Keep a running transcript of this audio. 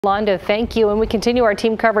Londo, thank you. And we continue our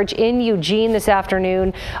team coverage in Eugene this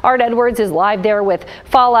afternoon. Art Edwards is live there with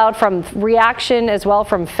fallout from reaction as well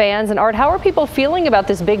from fans. And Art, how are people feeling about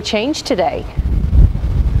this big change today?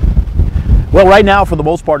 Well, right now, for the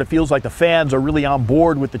most part, it feels like the fans are really on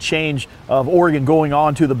board with the change of Oregon going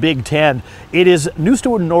on to the Big Ten. It is new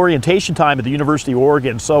student orientation time at the University of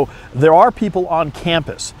Oregon, so there are people on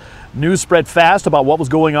campus. News spread fast about what was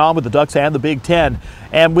going on with the Ducks and the Big Ten.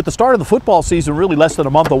 And with the start of the football season really less than a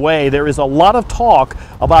month away, there is a lot of talk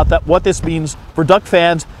about what this means for Duck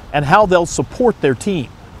fans and how they'll support their team.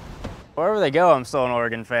 Wherever they go, I'm still an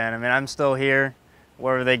Oregon fan. I mean, I'm still here.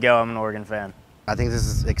 Wherever they go, I'm an Oregon fan. I think this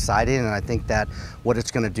is exciting, and I think that what it's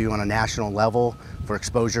going to do on a national level for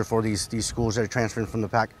exposure for these schools that are transferring from the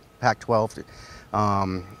Pac-12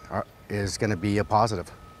 is going to be a positive.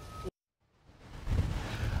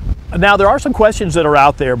 Now, there are some questions that are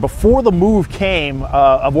out there. Before the move came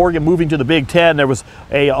of Oregon moving to the Big Ten, there was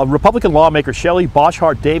a Republican lawmaker, Shelley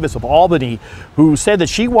Boshart Davis of Albany, who said that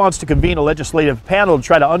she wants to convene a legislative panel to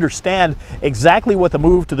try to understand exactly what the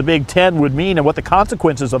move to the Big Ten would mean and what the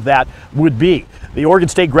consequences of that would be. The Oregon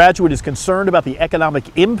State graduate is concerned about the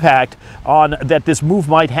economic impact that this move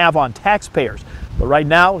might have on taxpayers. But right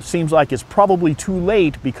now, it seems like it's probably too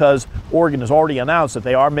late because Oregon has already announced that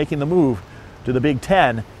they are making the move to the Big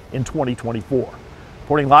Ten in 2024.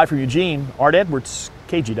 Reporting live from Eugene, Art Edwards,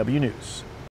 KGW News.